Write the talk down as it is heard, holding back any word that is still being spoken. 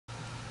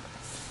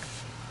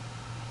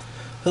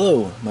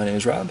Hello, my name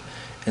is Rob,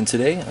 and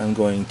today I'm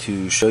going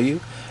to show you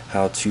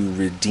how to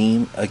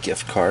redeem a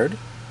gift card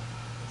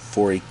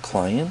for a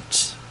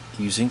client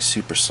using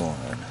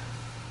Supersalon.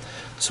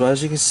 So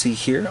as you can see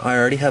here, I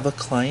already have a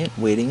client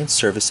waiting and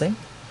servicing.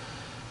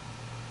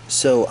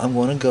 So I'm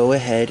going to go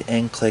ahead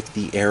and click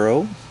the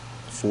arrow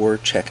for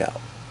checkout.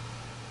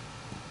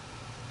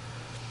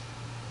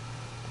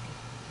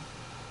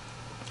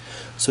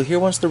 So here,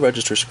 once the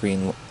register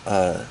screen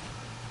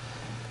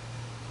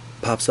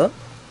pops up,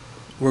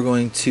 we're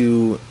going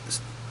to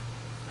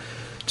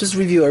just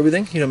review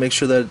everything, make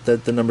sure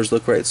that the numbers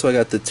look right. So I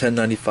got the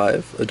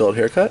 $10.95 adult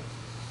haircut.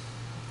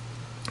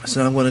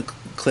 So now I'm going to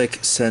click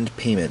send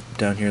payment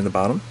down here in the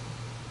bottom.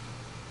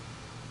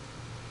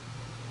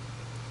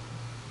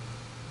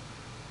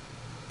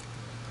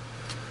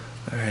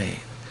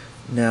 Alright,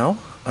 now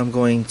I'm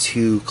going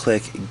to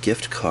click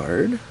gift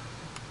card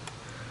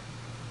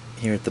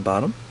here at the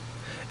bottom,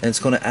 and it's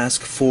going to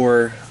ask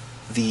for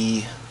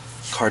the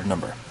card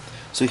number.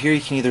 So here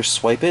you can either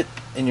swipe it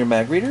in your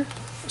mag reader,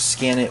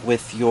 scan it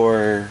with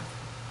scan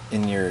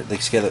the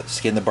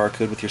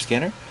barcode with your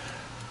scanner,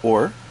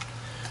 or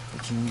you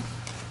can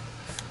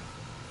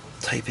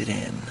type it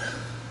in.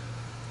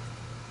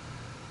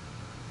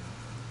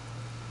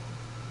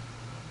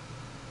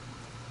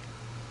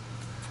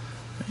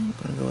 I'm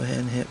going to go ahead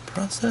and hit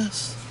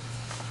process.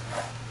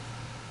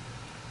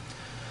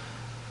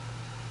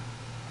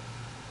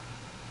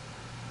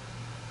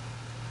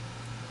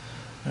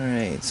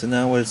 Alright, so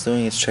now what it's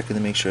doing is checking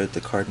to make sure that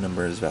the card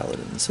number is valid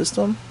in the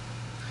system,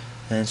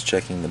 and it's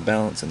checking the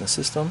balance in the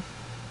system.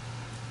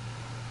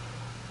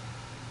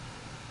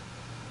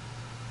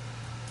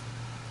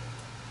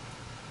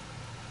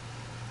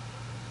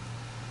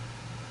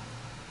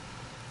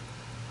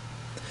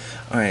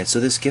 Alright, so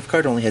this gift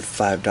card only had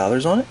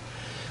 $5 on it,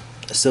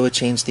 so it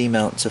changed the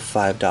amount to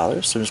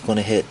 $5. So I'm just going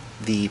to hit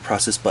the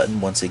process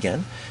button once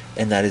again,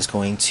 and that is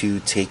going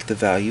to take the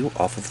value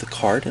off of the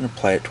card and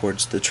apply it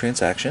towards the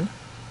transaction,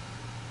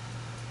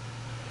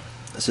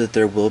 so that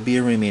there will be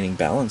a remaining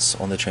balance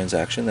on the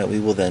transaction that we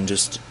will then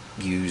just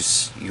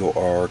use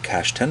our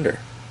cash tender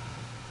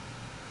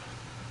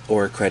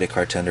or credit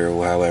card tender,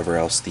 or however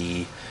else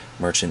the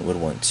merchant would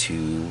want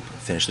to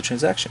finish the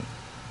transaction.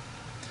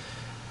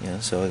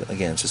 So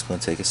again, it's just going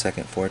to take a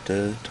second for it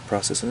to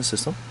process in the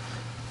system.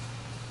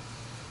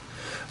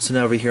 So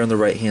now over here on the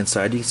right hand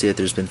side, you can see that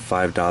there's been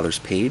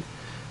 $5 paid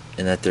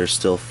and that there's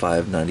still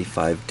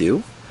 $5.95 due.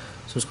 So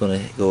I'm just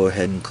going to go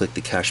ahead and click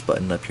the cash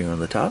button up here on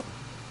the top.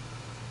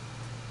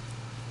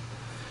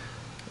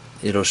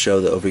 It'll show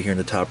that over here in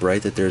the top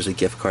right that there's a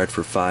gift card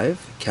for $5,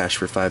 cash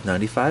for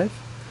 $5.95,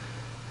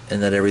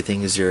 and that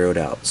everything is zeroed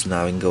out. So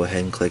now we can go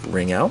ahead and click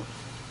ring out.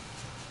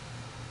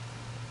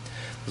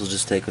 This will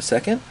just take a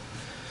second,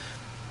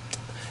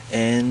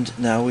 and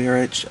now we are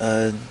at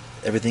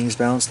everything is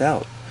balanced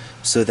out.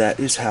 So that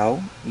is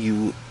how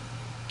you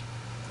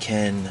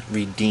can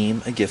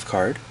redeem a gift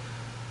card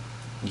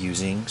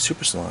using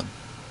Supersalon.